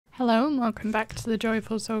Hello and welcome back to the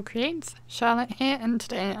Joyful Soul Creates. Charlotte here, and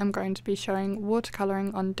today I'm going to be showing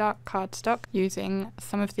watercolouring on dark cardstock using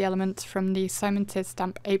some of the elements from the Simon Says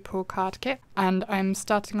Stamp April card kit. And I'm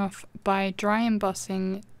starting off by dry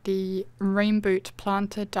embossing the Rainboot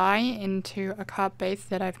Planter die into a card base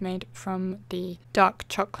that I've made from the dark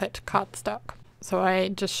chocolate cardstock. So I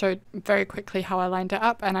just showed very quickly how I lined it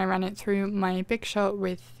up, and I ran it through my Big Shot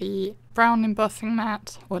with the brown embossing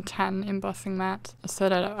mat or tan embossing mat so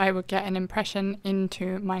that I would get an impression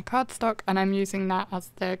into my cardstock, and I'm using that as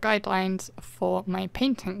the guidelines for my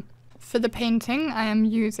painting. For the painting, I am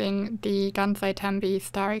using the Gansai Tambi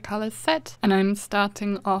Starry colours set, and I'm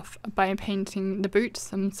starting off by painting the boots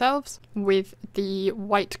themselves with the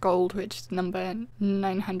white gold, which is number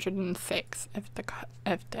 906 of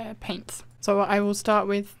the paints. So I will start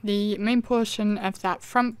with the main portion of that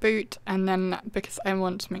front boot, and then because I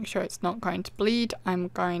want to make sure it's not going to bleed, I'm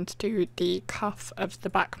going to do the cuff of the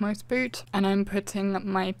backmost boot, and I'm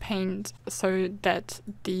putting my paint so that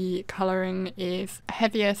the colouring is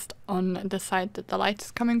heaviest on the side that the light is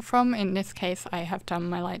coming from. In this case I have done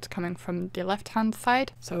my light coming from the left hand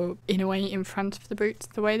side, so in a way in front of the boots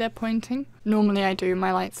the way they're pointing. Normally I do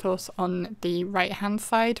my light source on the right hand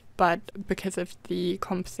side, but because of the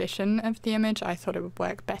composition of the image I thought it would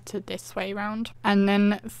work better this way round. And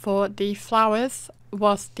then for the flowers,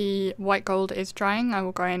 whilst the white gold is drying, I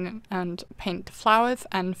will go in and paint the flowers,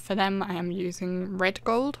 and for them I am using red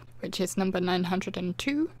gold, which is number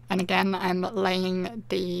 902. And again I'm laying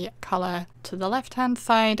the colour to the left hand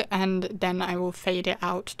side, and then I will fade it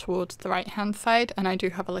out towards the right hand side, and I do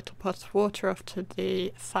have a little pot of water off to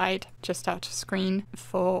the side just out of screen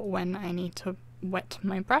for when I need to wet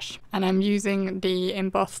my brush. And I'm using the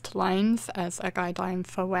embossed lines as a guideline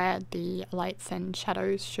for where the lights and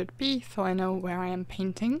shadows should be, so I know where I am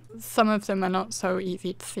painting. Some of them are not so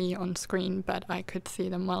easy to see on screen, but I could see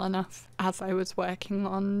them well enough as I was working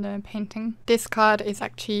on the painting. This card is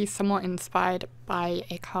actually somewhat inspired by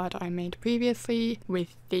a card I made previously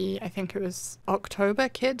with the, I think it was October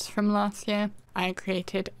kit from last year. I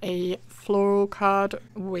created a floral card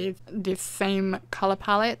with this same colour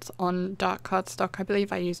palette on dark cardstock. I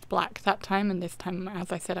believe I used black that time, and this time,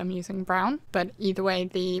 as I said, I'm using brown. But either way,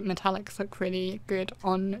 the metallics look really good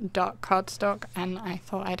on dark cardstock, and I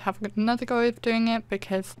thought I'd have another go of doing it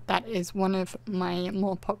because that is one of my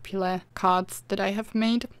more popular cards that I have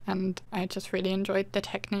made, and I just really enjoyed the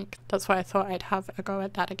technique. That's why I thought I'd have a go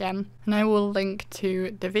at that again. And I will link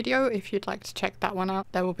to the video if you'd like to check that one out.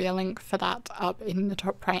 There will be a link for that up in the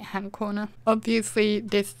top right hand corner. Obviously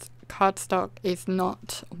this cardstock is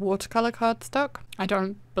not watercolor cardstock. I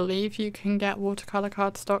don't believe you can get watercolor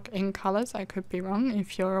cardstock in colours. I could be wrong.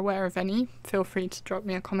 If you're aware of any, feel free to drop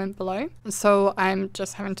me a comment below. So I'm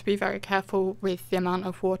just having to be very careful with the amount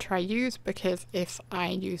of water I use, because if I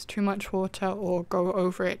use too much water or go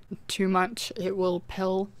over it too much, it will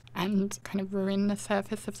pill and kind of ruin the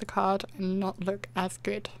surface of the card and not look as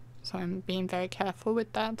good. So I'm being very careful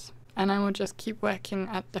with that. And I will just keep working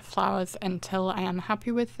at the flowers until I am happy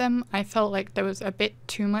with them. I felt like there was a bit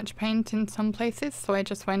too much paint in some places, so I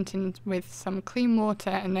just went in with some clean water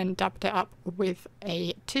and then dabbed it up with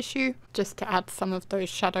a tissue just to add some of those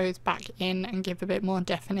shadows back in and give a bit more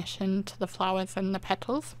definition to the flowers and the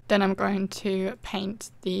petals. Then I'm going to paint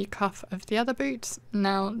the cuff of the other boots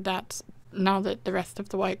now that the rest of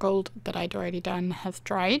the white gold that I'd already done has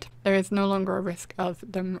dried. There is no longer a risk of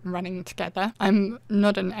them running together. I'm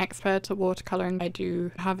not an expert at watercolouring. I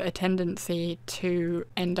do have a tendency to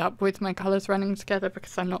end up with my colours running together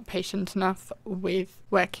because I'm not patient enough with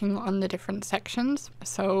working on the different sections.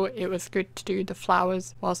 So it was good to do the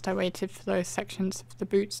flowers whilst I waited for those sections of the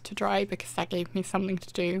boots to dry, because that gave me something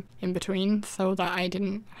to do in between so that I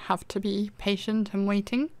didn't have to be patient and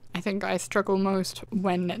waiting. I think I struggle most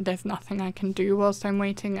when there's nothing I can do whilst I'm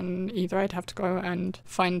waiting, and either I'd have to go and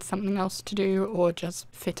find something else to do or just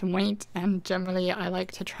sit and wait. And generally I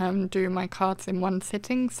like to try and do my cards in one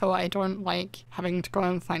sitting, so I don't like having to go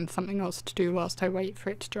and find something else to do whilst I wait for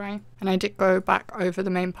it to dry. And I did go back over the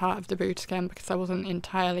main part of the boot again because I wasn't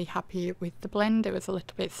entirely happy with the blend. It was a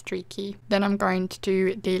little bit streaky. Then I'm going to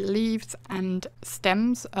do the leaves and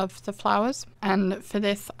stems of the flowers, and for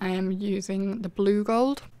this I am using the blue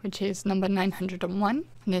gold, which is number 901.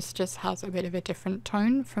 And this just has a bit of a different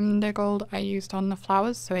tone from the gold I used on the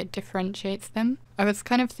flowers, so it differentiates them. I was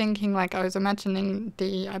kind of thinking, like, I was imagining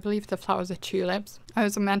I believe the flowers are tulips. I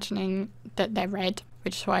was imagining that they're red,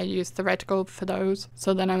 which is why I used the red gold for those.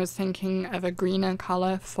 So then I was thinking of a greener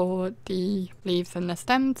colour for the leaves and the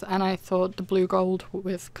stems, and I thought the blue gold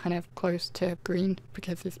was kind of close to green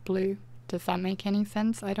because it's blue. Does that make any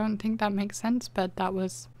sense? I don't think that makes sense, but that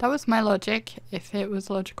was my logic, if it was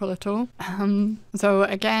logical at all. So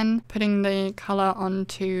again, putting the colour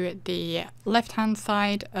onto the left-hand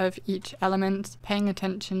side of each element, paying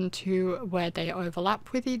attention to where they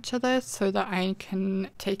overlap with each other so that I can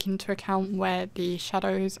take into account where the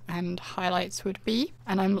shadows and highlights would be.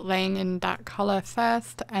 And I'm laying in that colour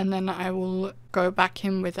first, and then I will go back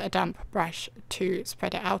in with a damp brush to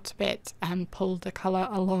spread it out a bit and pull the colour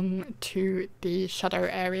along to the shadow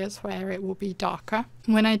areas where it will be darker.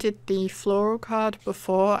 When I did the floral card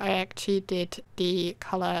before, I actually did the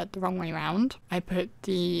colour the wrong way around. I put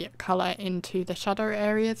the colour into the shadow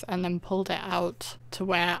areas and then pulled it out to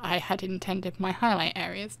where I had intended my highlight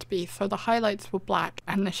areas to be. So the highlights were black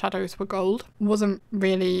and the shadows were gold. Wasn't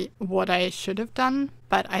really what I should have done,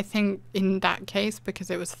 but I think in that case, because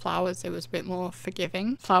it was flowers, it was a bit more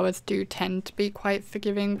forgiving. Flowers do tend to be quite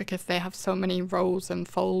forgiving because they have so many rolls and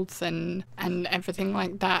folds and everything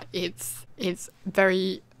like that. It's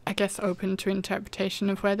very, I guess, open to interpretation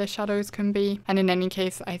of where the shadows can be. And in any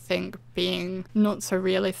case, I think being not so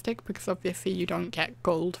realistic, because obviously you don't get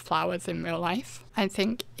gold flowers in real life, I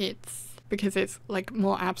think because it's like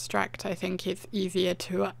more abstract, I think it's easier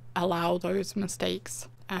to allow those mistakes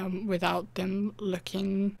without them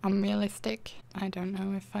looking unrealistic. I don't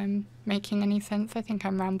know if I'm making any sense. I think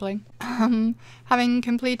I'm rambling. Having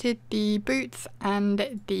completed the boots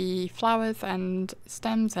and the flowers and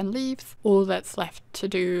stems and leaves, all that's left to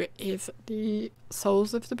do is the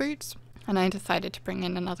soles of the boots. And I decided to bring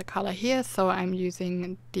in another colour here, so I'm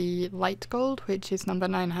using the light gold, which is number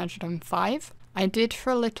 905. I did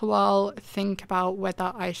for a little while think about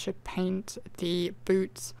whether I should paint the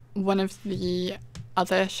boots one of the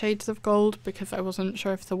other shades of gold, because I wasn't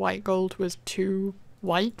sure if the white gold was too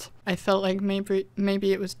white. I felt like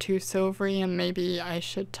maybe it was too silvery and maybe I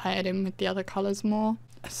should tie it in with the other colours more.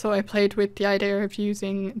 So I played with the idea of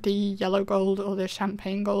using the yellow gold or the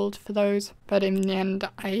champagne gold for those, but in the end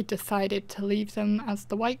I decided to leave them as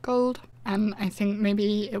the white gold. And I think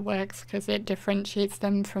maybe it works because it differentiates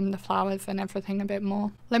them from the flowers and everything a bit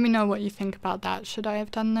more. Let me know what you think about that. Should I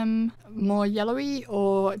have done them more yellowy,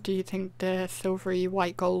 or do you think the silvery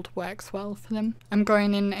white gold works well for them? I'm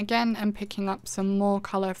going in again and picking up some more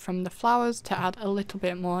colour from the flowers to add a little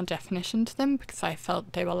bit more definition to them because I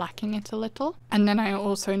felt they were lacking it a little. And then I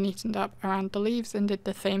also neatened up around the leaves and did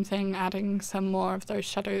the same thing, adding some more of those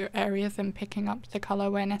shadow areas and picking up the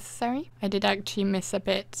colour where necessary. I did actually miss a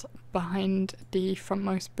bit behind the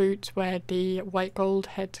frontmost boot where the white gold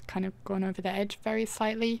had kind of gone over the edge very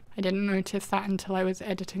slightly. I didn't notice that until I was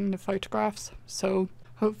editing the photographs, so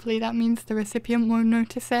hopefully that means the recipient won't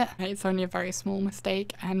notice it. It's only a very small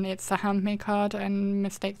mistake and it's a handmade card and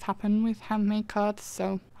mistakes happen with handmade cards,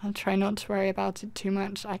 so I'll try not to worry about it too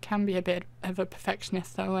much. I can be a bit of a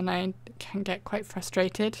perfectionist though, and I can get quite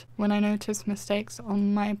frustrated when I notice mistakes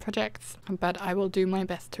on my projects, but I will do my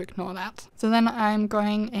best to ignore that. So then I'm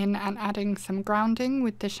going in and adding some grounding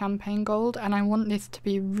with the champagne gold, and I want this to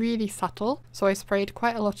be really subtle, so I sprayed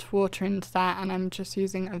quite a lot of water into that, and I'm just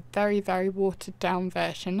using a very, very watered down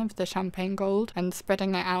version of the champagne gold and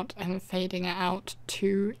spreading it out and fading it out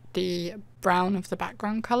to the brown of the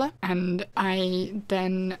background colour. And I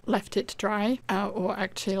then left it to dry, or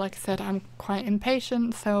actually, like I said, I'm quite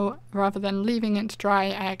impatient, so rather than leaving it to dry,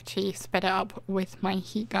 I actually sped it up with my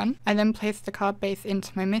heat gun. I then placed the card base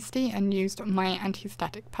into my MISTI and used my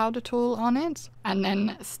anti-static powder tool on it, and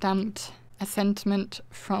then stamped a sentiment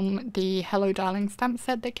from the Hello Darling stamp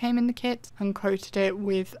set that came in the kit and coated it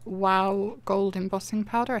with Wow gold embossing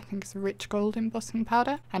powder. I think it's a rich gold embossing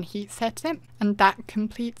powder, and heat set it, and that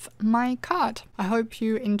completes my card. I hope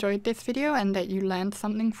you enjoyed this video and that you learned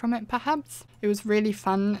something from it perhaps. It was really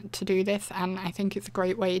fun to do this, and I think it's a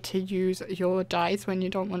great way to use your dies when you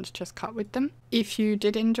don't want to just cut with them. If you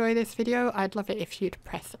did enjoy this video, I'd love it if you'd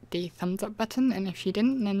press the thumbs up button, and if you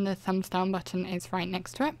didn't, then the thumbs down button is right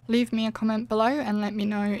next to it. Leave me a comment below and let me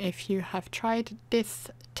know if you have tried this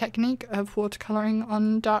technique of watercolouring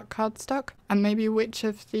on dark cardstock, and maybe which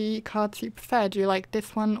of the cards you prefer. Do you like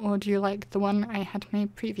this one, or do you like the one I had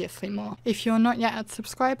made previously more? If you're not yet a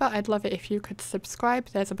subscriber, I'd love it if you could subscribe.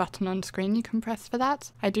 There's a button on screen you can press for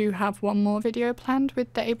that. I do have one more video planned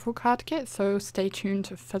with the April card kit, so stay tuned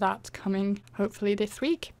for that coming hopefully this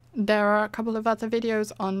week. There are a couple of other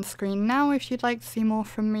videos on screen now if you'd like to see more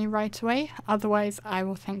from me right away. Otherwise, I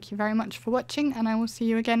will thank you very much for watching, and I will see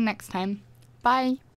you again next time. Bye!